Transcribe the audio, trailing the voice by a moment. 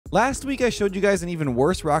Last week, I showed you guys an even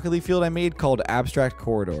worse Rocket League field I made called Abstract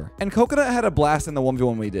Corridor. And Coconut had a blast in the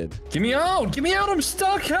 1v1 we did. Get me out! Get me out! I'm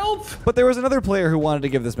stuck! Help! But there was another player who wanted to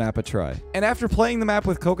give this map a try. And after playing the map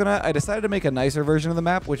with Coconut, I decided to make a nicer version of the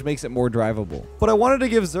map, which makes it more drivable. But I wanted to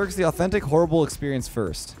give Zerx the authentic, horrible experience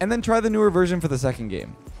first, and then try the newer version for the second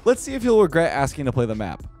game. Let's see if he'll regret asking to play the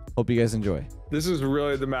map. Hope you guys enjoy. This is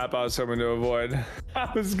really the map I was hoping to avoid.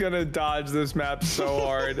 I was gonna dodge this map so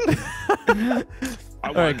hard.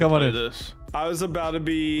 All right, come on in. This. I was about to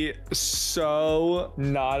be so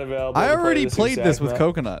not available. I already to play played this with map.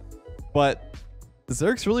 Coconut, but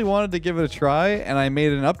Zerx really wanted to give it a try, and I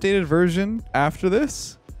made an updated version after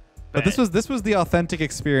this. But this was the authentic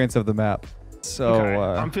experience of the map. So Okay.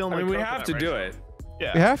 I'm feeling. I mean, like we have to do it.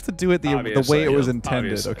 Yeah. we have to do it the Obviously, way it was yeah,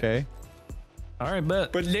 intended, obviously. okay? All right,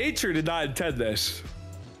 bet. But nature did not intend this.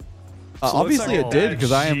 Obviously like it did, that.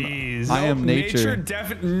 because I am nature.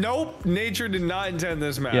 Nope, nature did not intend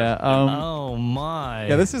this map. Yeah. Oh my.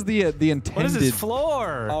 Yeah. This is the intended. What is this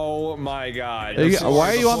floor? Oh my god. There you go. Why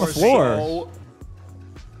are you on the floor?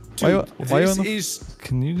 Dude, Why are you on the? is...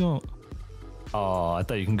 Can you go? Oh, I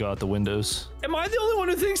thought you can go out the windows. Am I the only one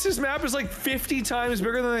who thinks this map is like 50 times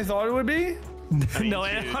bigger than I thought it would be? No,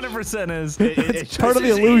 it 100% is. It's part of the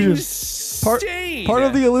illusion. Part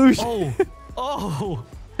of the illusion. Oh.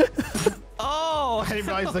 Oh. I didn't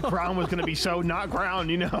realize the ground was gonna be so not ground,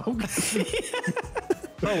 you know.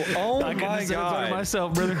 Oh I couldn't my have said it better god.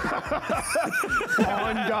 myself, brother.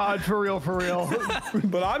 On God, for real, for real.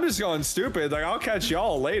 But I'm just going stupid. Like, I'll catch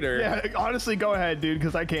y'all later. Yeah, honestly, go ahead, dude,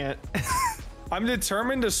 because I can't. I'm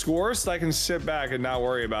determined to score so I can sit back and not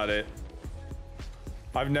worry about it.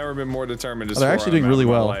 I've never been more determined to score. They're actually doing really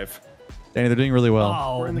well. Life. Danny, they're doing really well.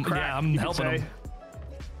 Oh, We're in the crack, yeah, I'm you could helping say. them.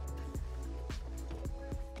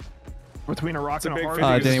 Between a rock It's a and a big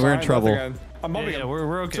hard. 50 Danny, we're in fine, trouble. nothing again. I'm bumping Yeah, him.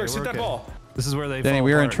 we're okay. Sir, We're sit that okay. ball. This is where they Danny, fall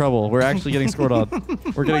we are in apart. trouble. We're actually getting scored on.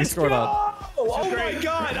 We're getting scored on. Oh my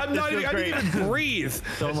god! I'm not even. I great. didn't even breathe.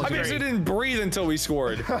 almost I basically didn't breathe until we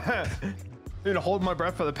scored. Dude, hold my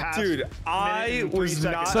breath for the past. Dude, I minute and 3 was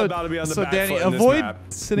not seconds. about to be on the So back Danny, foot in this avoid map.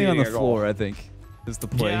 sitting on the Needing a goal. floor, I think, is the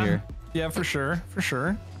play Yeah. here. Yeah, for sure. For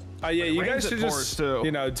sure. Yeah, you rains guys it should pours, just, too.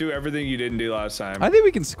 you know, do everything you didn't do last time. I think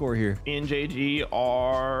we can score here. Me and JG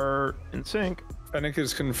are in sync. Fennec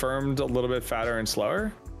is confirmed a little bit fatter and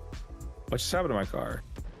slower. What just happened to my car?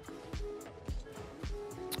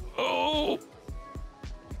 Oh.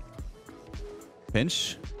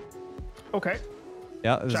 Pinch. Okay.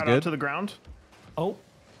 Yeah, this is Shout out good. to the ground. Oh.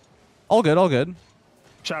 All good, all good.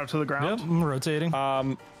 Shout out to the ground. Yep, I'm rotating.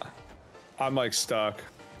 I'm like stuck.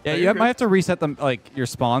 Yeah, you're might have to reset them, like your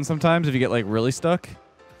spawn sometimes if you get like really stuck.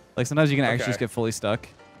 Like sometimes you can actually just get fully stuck.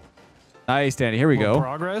 Nice, Danny. Here we More go.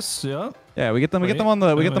 progress. Yep. Yeah, we get them. We get Wait, them on the.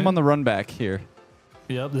 We wait, get them wait. on the run back here.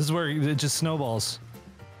 Yep. This is where it just snowballs.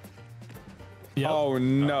 Yep. Oh,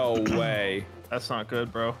 no way. That's not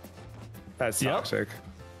good, bro. That's Yep. toxic.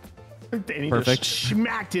 Danny Perfect. just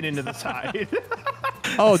smacked it into the side.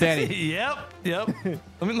 Oh, Danny. Yep. Yep.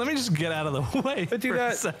 let me just get out of the way do for a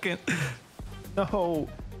that. second. No.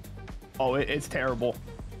 Oh, it's terrible.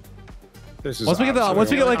 This is Once we get like I'm a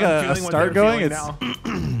feeling what start they're going, feeling it's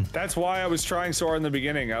now. That's why I was trying so hard in the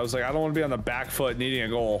beginning. I was like, I don't want to be on the back foot needing a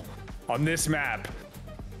goal on this map.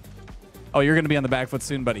 oh, you're gonna be on the back foot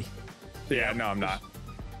soon, buddy. Yeah, no, I'm not.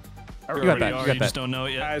 You got that. You You got just that. don't know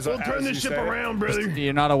it yet. We'll turn this ship around, brother.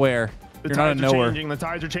 You're not aware. The You're not a tides are knower. changing. The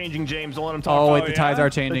tides are changing, James. Don't let them talk. Oh wait, the yeah? tides are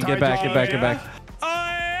changing. The Get tides back. are- Get back. Get yeah? back.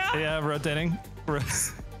 Oh, yeah. Yeah, rotating.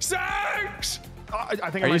 Six! I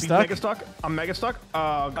think Are I you might be stuck? mega stuck. I'm mega stuck.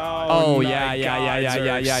 God. Oh my yeah, God,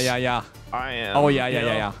 Zerx. yeah. I am. Oh yeah.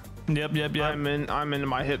 Yep. I'm into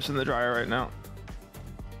my hips in the dryer right now.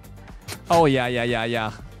 Oh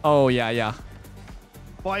yeah. Oh yeah.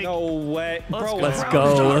 Like, No way. Bro, Let's the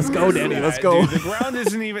go. ground is Let's not go, real. Danny. Let's Dude, go. the ground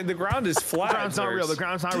isn't even. The ground is flat. the ground's not real. The Zerx.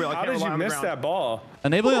 ground's not real. I How can't did rely you on the miss ground. that ball?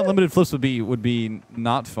 Enabling unlimited flips would be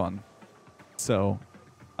not fun. So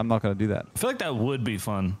I'm not gonna do that. I feel like that would be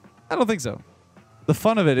fun. I don't think so. The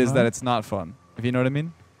fun of it is that it's not fun. If you know what I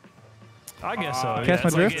mean. I guess so. Catch Yeah, my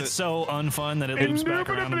it's drift? like it's so unfun that it loops back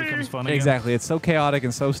around and becomes fun again. Exactly. It's so chaotic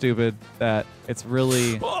and so stupid that it's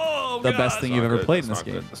really Oh, the God. best thing you've ever played in this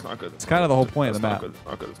game. It's not good. It's kind of the whole point of the map. It's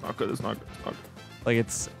not good. It's not good. It's not good. It's not good. Like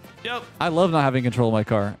it's. Yep. I love not having control of my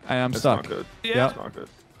car. I'm It's stuck. not good. Yeah. It's not good.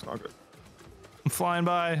 It's not good. I'm flying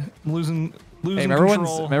by. I'm losing Hey, remember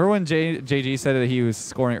control. when JG said that he was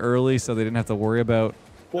scoring early, so they didn't have to worry about.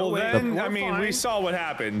 Well, then, We're I mean, we fine. saw what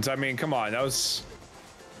happened. I mean, come on. That was.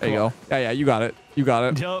 There you go. Yeah, you got it. You got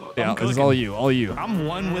it. Yep, Yeah, I'm this is cooking. all you. All you. I'm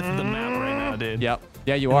one with the map right now, dude. Yep.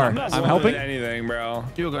 Yeah, you are. not I'm doing helping. anything, bro.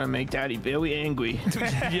 You're gonna make Daddy very angry.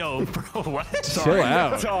 Yo, bro, what? Chill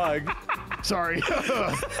out. Dog. Sorry.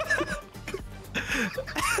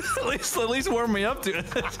 at least warm me up to it.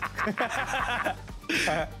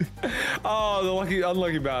 Oh, the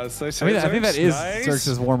unlucky bounce. Nice. I mean, I think that is nice.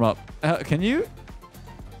 Zerx's warm up. Can you?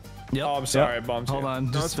 Yep. Oh, I'm sorry, I bumped you. Hold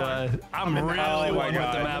on. Just it's I'm really oh my warm with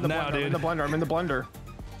God. the map now, I'm in dude. the blender. I'm in the blender.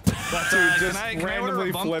 Dude, just can I order a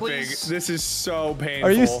randomly bump, flipping. please? This is so painful.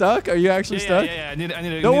 Are you stuck? Are you actually stuck? Yeah. I need Don't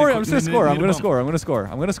need worry, a- I'm just gonna need- score. need I'm a gonna bump. score. I'm gonna score.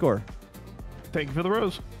 I'm gonna score. Thank you for the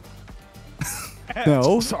rose.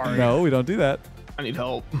 No, Sorry. no, we don't do that. I need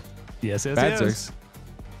help. Yes, Bad Zerx.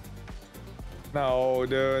 No,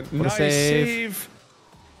 dude. What a Nice save.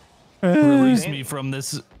 Release me from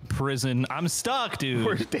this prison. I'm stuck, dude.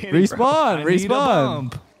 Where's Danny? Respawn, I need a respawn.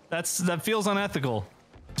 bump. That feels unethical.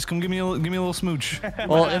 Just come give me a little smooch.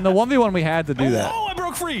 Well, in the 1v1 we had to do that. Oh, I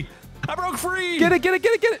broke free. I broke free. Get it, get it,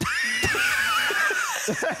 get it, get it.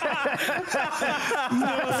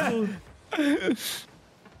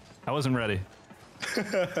 I wasn't ready.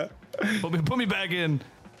 Put me back in.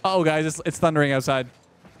 Oh, guys, it's thundering outside.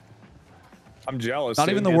 I'm jealous. Not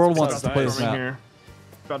dude. even the It's- world it's wants to play this nice. map. Here.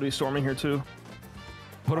 About to be storming here too.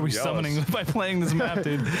 What are we jealous. summoning by playing this map,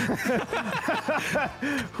 dude?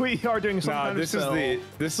 We are doing some Nah, kind of this is spell.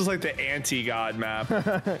 this is like the anti-god map.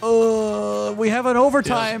 We have an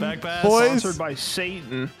overtime, back pass. boys. Sponsored by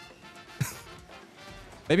Satan.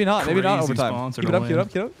 Maybe not Crazy overtime. sponsor Keep to it up, keep it win. up,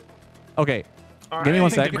 keep it up. Okay, All give me right.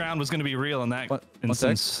 one I think second. the ground was going to be real in that One sec.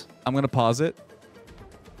 instance. I'm gonna pause it.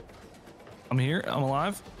 I'm here. I'm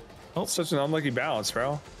alive. Such an unlucky balance,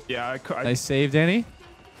 bro. Yeah, I Nice save, Danny.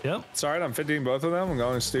 Yep. It's alright, I'm 50 both of them. I'm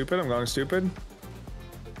going stupid. I'm going stupid.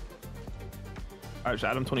 just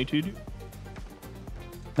Adam 22. Dude.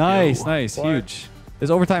 Nice, Yo, nice, what? huge. This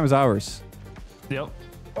overtime is ours. Yep.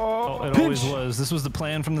 Oh, Oh, it always was. This was the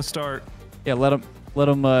plan from the start. Yeah, let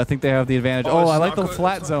them think they have the advantage. Oh, Oh, it's I like not the good.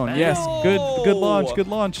 flat It's zone. not Yes, good launch, No. good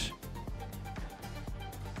launch.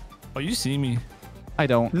 Oh, you see me. I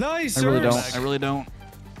don't. Nice. I really Zerx. don't. I really don't.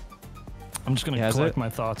 I'm just going He to has collect it? my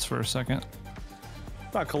thoughts for a second.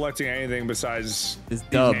 Not collecting anything besides This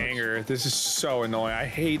dub. anger. This is so annoying. I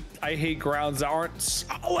hate grounds that aren't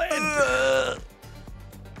solid.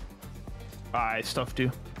 I stuffed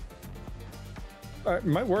you. It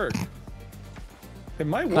might work. It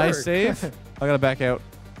might work. Nice save. I gotta back out.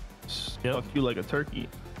 Stuffed you like a turkey.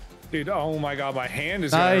 Dude, oh my god, my hand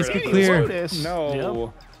is Nice, gonna good hurt. clear. Lotus.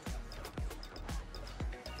 No.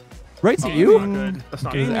 Right to Oh, you. Not good. That's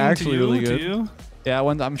not Is good. actually really to good. you. Yeah,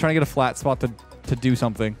 I'm trying to get a flat spot to do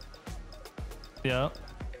something. Yeah.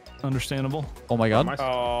 Understandable. Oh my god.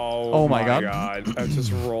 Oh my God. I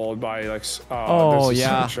just rolled by like. Oh, this is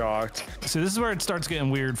yeah. So shocked. See, this is where it starts getting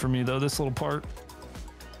weird for me, though. This little part.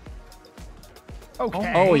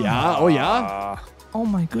 Okay. Oh yeah. Oh yeah. Oh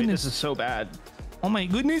my Wait, goodness. this is so bad. Oh my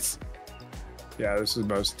goodness. Yeah, this is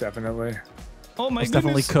most definitely. Oh my It's goodness.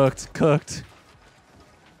 definitely cooked. Cooked.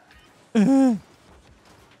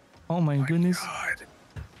 Oh my goodness. God.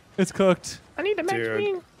 It's cooked. I need a match Dude.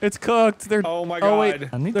 me. It's cooked. They're. Oh my Oh wait. God.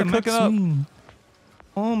 I need They're the cooking up. Maxine.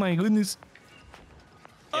 Oh my goodness.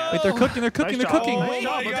 Wait, they're cooking. They're cooking. Nice they're job. cooking. Oh Nice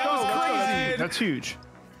job, my but that was God. crazy. That's huge.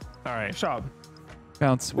 All right. Nice job.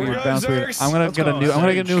 Bounce We're weird. good, Bounce weird. Zerx. I'm gonna Let's get a go, new. I'm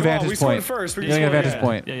gonna get a new Come on, we vantage scored point. first. We Getting a scored. vantage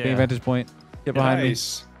point. Yeah, Getting a yeah. vantage point. Get behind me.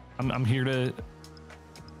 Nice. I'm here to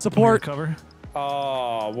Support. cover.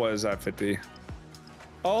 Oh, what is that? 50.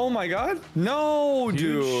 Oh my God. No, Huge.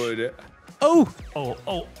 dude. Oh. Oh,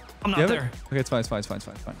 I'm not You have it? there. Okay, it's fine. It's fine. It's fine. It's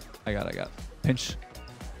fine. It's fine. I got it. Pinch.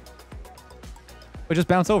 But just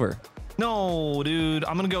bounce over. No, dude.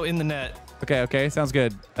 I'm gonna go in the net. Okay. Sounds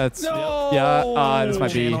good. That's. No. Yeah. This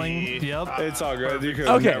might be. Channeling. Yep. It's all good. You could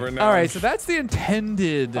Okay. never know. All right. So that's the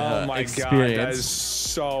intended Oh my experience. God, that is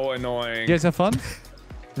so annoying. You guys have fun?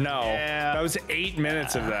 No, Yeah. that was 8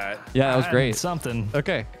 minutes of that. Yeah, that was I great. had Something.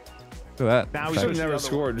 Okay. Look at that. Now we Should should have never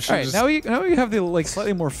scored. All right, now we have the like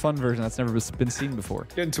slightly more fun version that's never been seen before.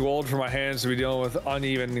 Getting too old for my hands to be dealing with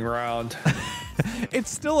uneven ground. It's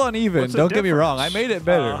still uneven. What's the Don't get me wrong. I difference? made it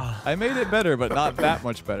better. I made it better, but not that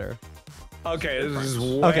much better. Okay, this is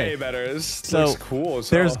way Okay. better. This So, looks cool. As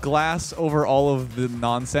There's hell. glass over all of the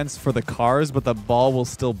nonsense for the cars, but the ball will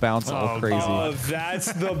still bounce all Oh, crazy. Oh,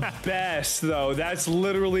 that's the best, though. That's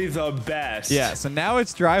literally the best. Yeah, so now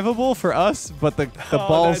it's drivable for us, but the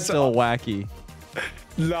ball's that's still wacky.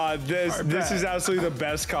 Nah, this is absolutely the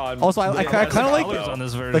best con. Also, I kind of like colors on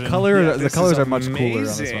this the version. color. Yeah, the this colors is are much cooler on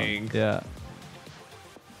this amazing. one. Yeah.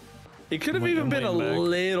 It could have Wait, even I'm been a waiting back.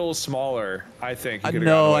 little smaller, I think. You could've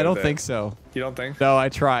No, gotten away I don't with think it. so. You don't think? No, I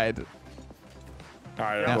tried. All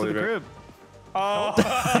right, Yeah. I to the believe it. crib. Oh.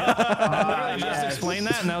 I just explained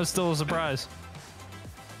that, and that was still a surprise.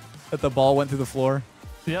 That the ball went through the floor.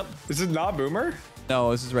 Yep. Is it not boomer?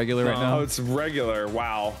 No, this is regular right now. Oh, it's regular.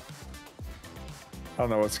 Wow. I don't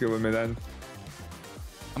know what's good with me then.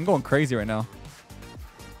 I'm going crazy right now.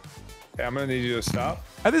 Okay, I'm gonna need you to stop.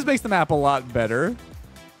 This makes the map a lot better.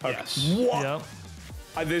 Okay. Yes. What?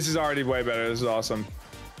 Yep. This is already way better. This is awesome.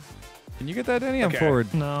 Can you get that, Danny? I'm Okay.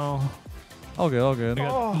 forward. No. All good, all good. I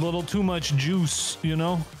got a little too much juice, you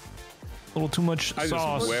know? A little too much I just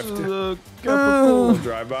sauce. whiffed. The capital.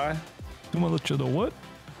 Drive by. Too much of the what?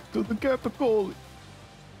 To the capital.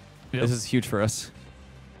 Yep. This is huge for us.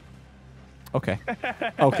 Okay.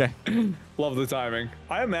 Okay. Love the timing.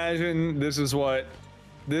 I imagine this is what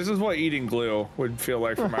eating glue would feel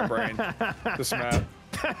like for my brain. This map.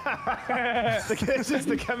 This is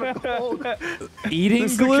the chemical. Eating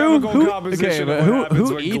This is the glue? chemical composition okay, of but what happens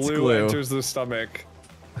who when eats glue, glue? enters the stomach.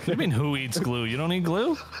 What do you mean, who eats glue? You don't eat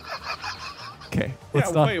glue? Okay. Yeah,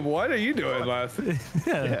 Let's not. wait, what are you doing, Leth?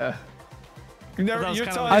 Yeah. You're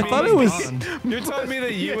telling I me, thought it was. you're telling me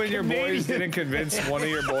that you and your boys Canadian. didn't convince one of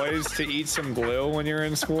your boys to eat some glue when you were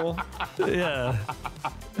in school? Yeah.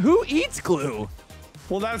 Who eats glue?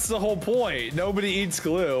 Well, that's the whole point. Nobody eats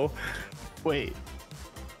glue. Wait.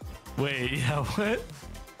 Wait, yeah, what?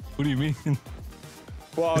 What do you mean?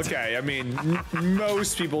 Well, okay. I mean,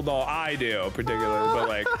 most people don't. I do, particularly, but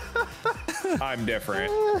like, I'm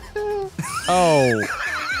different. Oh.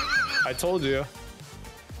 I told you.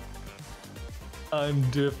 I'm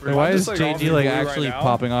different. Why I'm is just, like, all JD through like glue right actually now.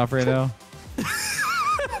 popping off right now?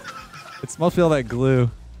 It must be all that glue.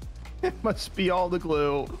 Must be all the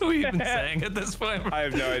glue. What are we even saying at this point? I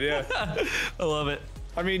have no idea. I love it.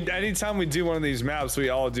 I mean, anytime we do one of these maps, we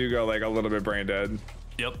all do go like a little bit brain dead.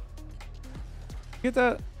 Yep. Get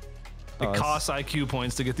that? It Oh, costs IQ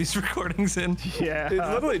points to get these recordings in. Yeah. It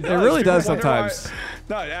literally does. It really People does wonder why- sometimes.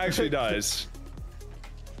 No, it actually does.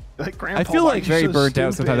 Like, Grandpa, I feel why like you very so burnt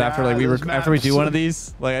out stupid? sometimes after like Those after we do maps. one of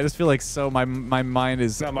these. Like I just feel like so my mind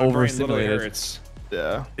is No, my brain literally overstimulated. hurts.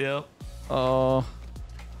 Yeah. Yep. Oh.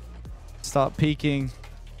 Stop peeking.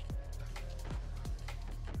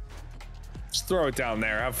 Just throw it down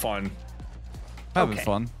there. Have fun. Having Okay.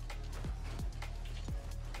 fun.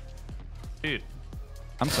 Dude.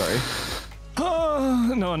 I'm sorry.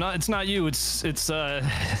 No, it's not you. It's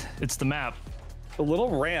the map. The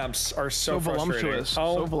little ramps are so, So frustrating. voluptuous.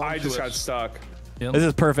 Oh, So I just got voluptuous. stuck. This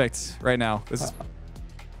is perfect right now. This is.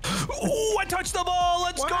 Oh, I touched the ball.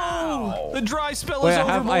 Let's Wow. go. The dry spell Wait, is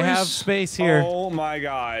over, I have boys. space here. Oh my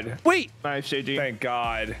god. Wait. Nice, JG. Thank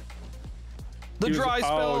God. The he was- dry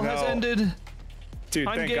spell oh, has no. ended. Dude,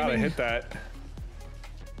 I'm thank God I gaming. hit that.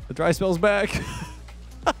 The dry spell's back.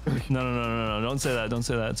 No. Don't say that. Don't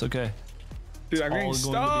say that. It's okay. Dude, I'm All getting going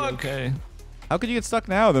stuck. to be okay. How could you get stuck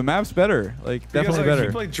now? The map's better. Like Because definitely I better.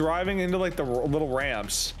 keep like driving into like the little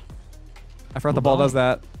ramps. I forgot the ball does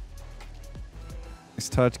that. Nice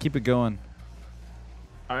touch. Keep it going.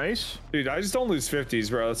 Nice. Dude, I just don't lose 50s,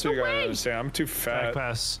 bro. That's what you gotta way. understand. I'm too Back fat.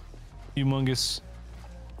 pass. Humongous.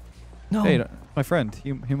 No. Hey, my friend,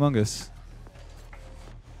 humongous.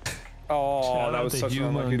 Oh, Shout that out was to such an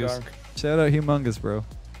unlucky Humongous. dunk. Shout out humongous, bro.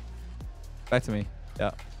 Back to me.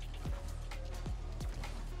 Yeah.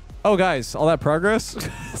 Oh, guys, all that progress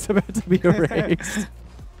is about to be erased.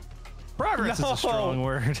 Progress is No. a strong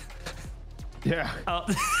word. Yeah. Oh.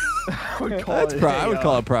 I would call That's it I would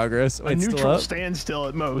call it progress. a Wait, still neutral up? standstill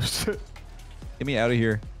at most. Get me out of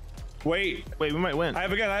here. Wait, Wait, we might win. I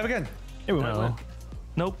have again. Yeah, we might win.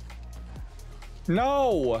 No. Nope.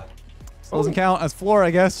 No. Doesn't count as floor,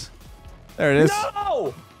 I guess. There it is.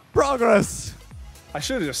 No. Progress. I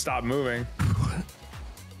should have just stopped moving.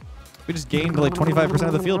 We just gained like 25%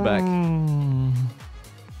 of the field back.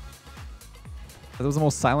 That was the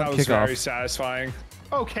most silent That was very kickoff. satisfying.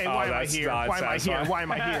 Okay, Oh, why am I that's here? not Why am I here? satisfying. Why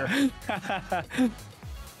am I here?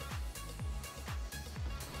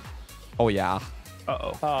 Oh yeah.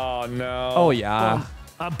 Uh-oh. Oh no. Oh yeah.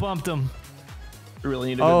 I bumped him. We really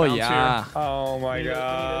need a good Oh bounce yeah. here. Oh my We need a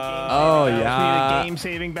god. Oh, game-saving bounce. We need yeah. a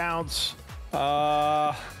game-saving bounce.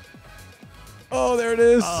 Oh, there it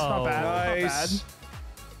is. Not bad. Not Nice. bad.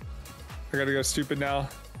 I gotta go stupid now.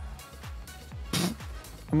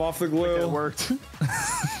 I'm off the It glue. worked.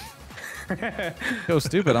 Go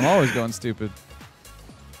stupid. I'm always going stupid.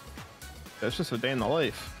 That's just a day in the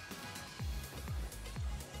life.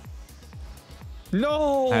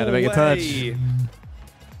 No. I had to make a way. touch.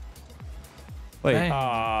 Wait. Hey.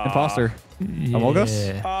 Imposter. Among Us?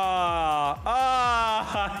 God.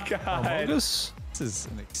 Amogus? This is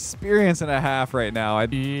an experience and a half right now. I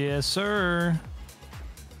Yes, sir.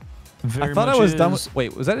 Very thought I much was done is. with.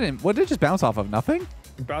 Wait, was that what did it just bounce off of? Nothing?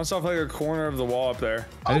 Bounce off like a corner of the wall up there.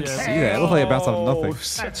 I didn't see that. It looked like it bounced off nothing.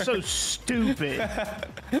 That's so stupid.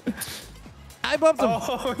 I bumped him.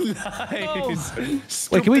 Oh, nice.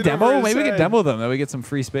 Wait, can we Scooped it over demo? his Maybe we can head. demo them. Then we get some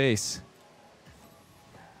free space.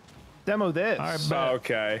 Demo this. All right, bet.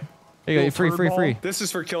 Okay. Here you go. Little Free, free, turd free. This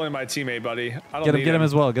is for killing my teammate, buddy. I don't Get him, need get him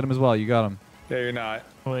as well. Get him as well. You got him. Yeah, you're not.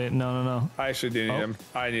 Wait, no. I actually do need him.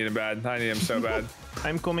 I need him bad. I need him so bad.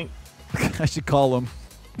 I'm coming. I should call him.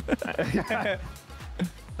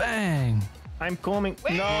 Bang. I'm coming.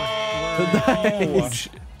 Nice.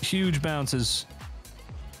 Huge bounces.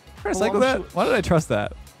 Trying to cycle that? Why did I trust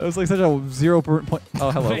that? It was like such a 0 point.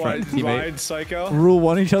 Oh, hello, friend, Wide, teammate. wide psycho. Rule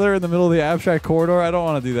 1 each other in the middle of the abstract corridor. I don't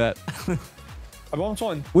want to do that. I bumped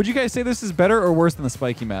one. Would you guys say this is better or worse than the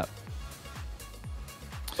spiky map?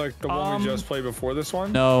 Like the one we just played before this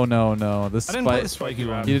one? No. This I didn't play the spiky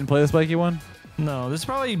one. You didn't play the spiky one? No, this is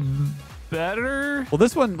probably better. Well,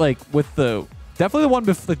 this one, like, with the definitely the one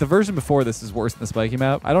like the version before this is worse than the spiky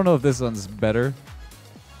map. I don't know if this one's better.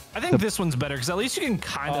 I think this one's better because at least you can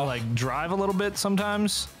kind of like drive a little bit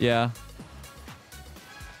sometimes. Yeah.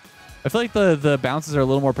 I feel like the bounces are a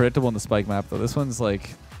little more predictable in the spike map though. This one's like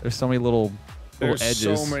there's so many little There's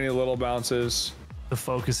edges. so many little bounces. The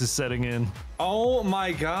focus is setting in. Oh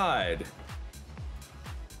my god.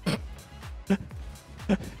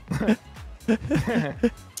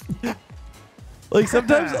 Like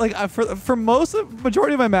sometimes, like for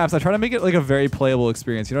majority of my maps, I try to make it like a very playable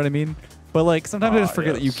experience. You know what I mean? But like sometimes I just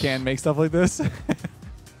forget that you can make stuff like this, and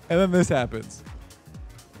then this happens.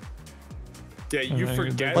 Yeah, you Okay,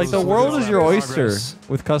 forget. Like the This is world is your progress. oyster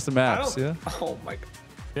with custom maps. Yeah. Oh my god.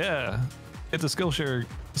 Yeah. It's a Skillshare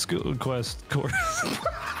skill quest course.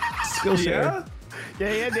 Skillshare.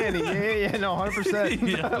 Yeah? Yeah, Danny. Yeah. No, 100%.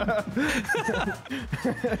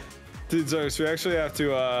 Yeah. Dude, so we actually have to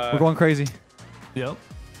We're going crazy. Yep.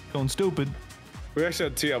 Going stupid. we actually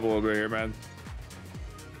have to tee up a little bit here, man.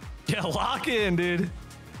 Yeah, lock in, dude.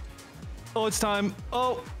 Oh, it's time.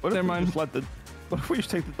 Oh, What if never we mind. just let the? What if we just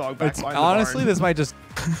take the dog back? It's, behind the honestly, barn? this might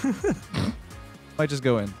just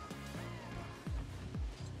go in.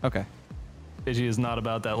 Okay. Pidgey is not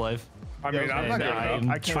about that life. I mean, I'm not and giving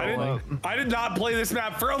up. I can't. trolling. I did not play this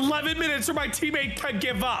map for 11 minutes or my teammate can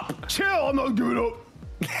give up. Chill. I'm not giving up.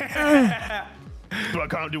 But I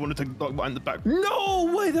kind of do want to take the dog behind the back.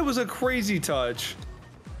 No way, that was a crazy touch.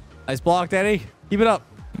 Nice block, Daddy. Keep it up.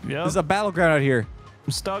 Yep. This is a battleground out here.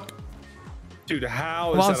 I'm stuck. Dude, how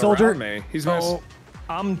Come is on, that soldier. around me? He's missed. Oh,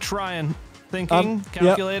 I'm trying. Thinking. Yep.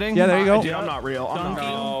 Calculating. Yeah, there you go. Dude, I'm not real. I'm not Dunking.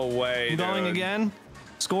 real. No way, I'm going dude. again.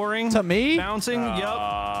 Scoring. To me? Bouncing.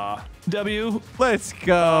 Yup. W. Let's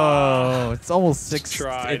go. It's almost six.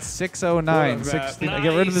 tried. It's 6:09. What a Six, bet. Get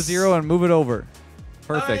rid of the Nice. 0 and move it over.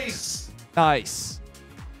 Perfect. Nice. Nice.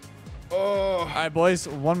 Oh, All right, boys.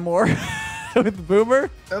 One more with Boomer.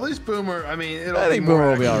 At least Boomer. I mean, it'll I think be more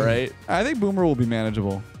Boomer will be action. all right. I think Boomer will be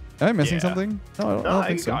manageable. Am I missing Yeah. something? No, I don't No,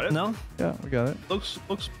 think you so. got it. No. Yeah, we got it. Looks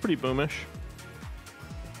pretty boomish.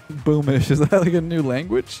 Boomish. Is that like a new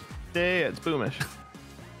language? Yeah, it's boomish.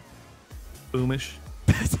 Boomish.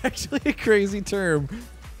 It's actually a crazy term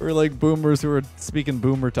for like boomers who are speaking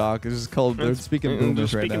boomer talk. It's just called they're speaking Just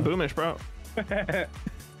boomers right speaking now. boomish, bro.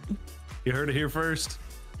 You heard it here first.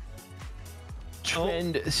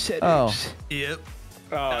 Trend setters. Oh. Yep.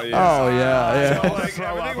 oh yeah. Oh yeah, So, yeah. like, Throw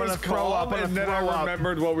up, everything was I'm gonna throw up, calm, I'm and gonna then throw I up.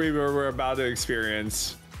 remembered what we were about to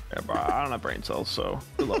experience. Yeah, bro, I don't have brain cells, so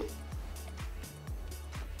good luck.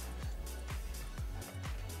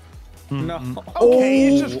 No. Okay,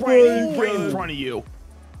 it's just right God. in front of you.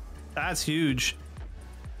 That's huge.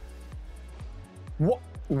 What?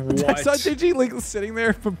 I saw JG like sitting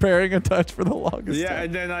there preparing a touch for the longest Yeah, time.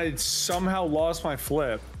 and then I somehow lost my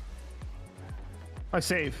flip. I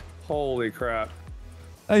save. Holy crap.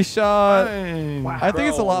 Nice shot. Wow. I think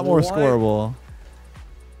it's a Bro, lot more what? scoreable.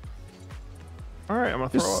 All right, I'm gonna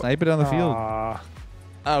Just throw up. snipe it down the field.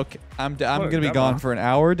 Okay, I'm What a gonna be demo. gone for an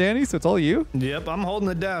hour, Danny. So it's all you. Yep, I'm holding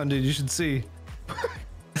it down, dude. You should see.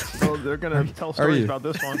 So they're gonna tell are stories you? about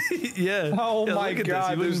this one. Yeah. Oh Yeah, my look at this.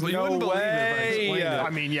 God, You wouldn't- there's you wouldn't no believe it if I way. explained it. I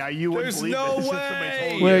mean, yeah, you wouldn't There's believe no it if somebody way.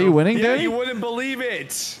 told Wait, are you winning, Yeah, Danny? you wouldn't believe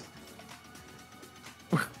it.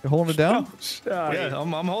 You're holding it down. Yeah,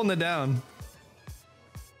 I'm holding it down.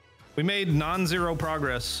 We made non-zero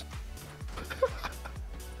progress.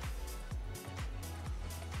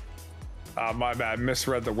 My bad.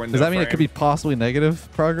 Misread the window. Does that mean it frame. could be possibly negative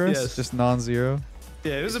progress? Yes. Just non-zero.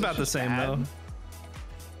 Yeah, it was about the same bad. though. Is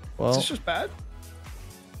Well, this just bad?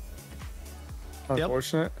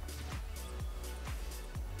 unfortunate?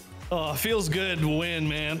 Oh, feels good to win,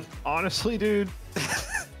 man. Honestly, dude.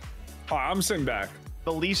 Oh, I'm sitting back.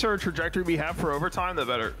 the leaser trajectory we have for overtime, the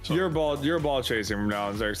better. So. You're ball chasing from now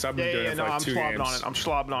on, Zerx. I've been doing it for like I'm 2 slobbing games. on it. I'm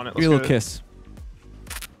slobbing on it. Give me a little Let's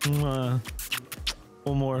kiss.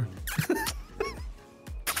 One more.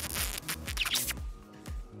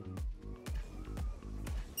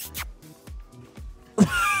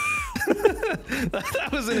 That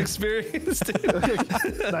was an experience, dude.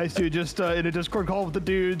 go. Nice, dude. Just in a Discord call with the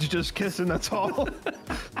dudes, just kissing. That's all.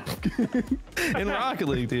 In Rocket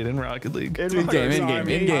League, dude. In Rocket League. In game.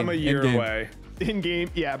 I'm a year in-game. away. In game,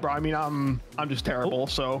 yeah, bro. I mean, I'm just terrible.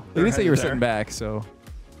 So They didn't say you were there. sitting back, so.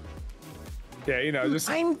 Yeah, you know, just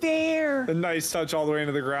I'm there. a nice touch all the way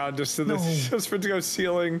into the ground, just to just for it to go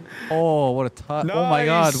ceiling. Oh, what a touch. Oh my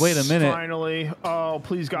God, wait a minute. Finally. Oh,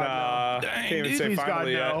 please God Nah, no. can't even dude. say Please God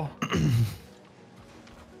finally yet. no.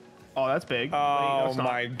 Oh, that's big. Oh Wait, no, it's not.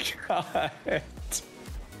 my God.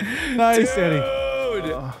 Nice, Danny.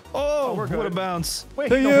 Dude. Oh, we're what a good. bounce. Wait,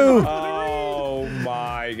 To no, you. we're not. Oh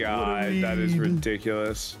my God, that is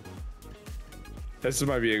ridiculous. This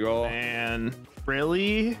might be a goal. Man,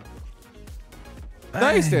 really?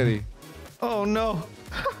 Nice, Danny. Oh, no.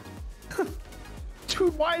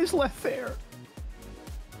 Dude, why is Leth there?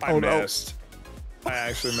 I missed. I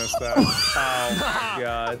actually missed that. Oh my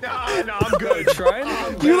God. No, I'm good.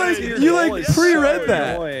 Trying to You like pre-read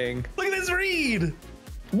that. Annoying. Look at this read.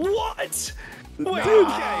 What? Wait, Okay.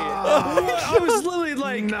 I was literally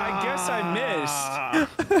like, I guess I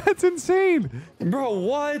That's insane. missed. Bro,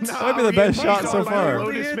 what? That might be the best shot so far.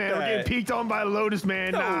 Lotus Hit Man. We're that. getting peeked on by Lotus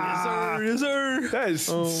Man. Nah. yes, sir. That is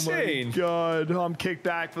insane. God, I'm kicked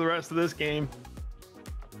back for the rest of this game.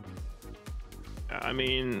 I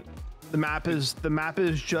mean, the map is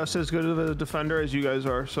just as good of a defender as you guys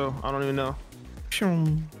are, so I don't even know.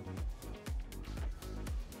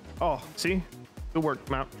 Oh, see? Good work,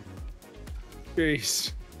 map.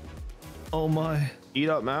 Jeez. Oh, my. Eat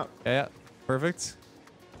up, map. Yeah, perfect.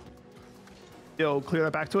 Yo, clear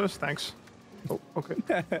that back to us. Thanks. Oh, okay.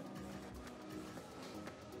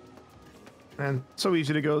 Man, so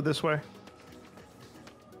easy to go this way. I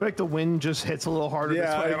feel like the wind just hits a little harder this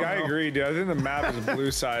Yeah, way. I agree, dude. I think the map is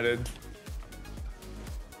blue-sided.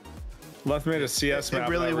 Leth made a CS map.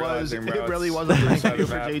 It really without was. realizing, It bro. really It's was a blue blue-sided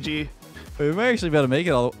for map. JG. We might actually be able to make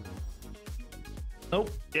it all. Nope.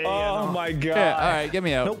 Yeah, Oh no. my God. Yeah, all right, get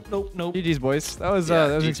me out. Nope. GG's, boys. That was Yeah,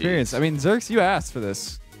 an GGs. experience. I mean, Zerx, you asked for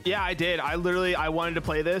this. Yeah, I did. I wanted to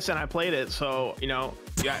play this and I played it. So, yeah,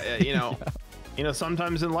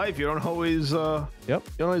 sometimes in life you don't always Yep. you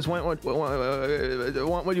don't always want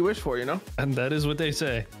what you wish for, And that is what they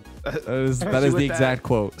say. That is Especially the with exact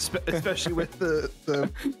quote. Especially with the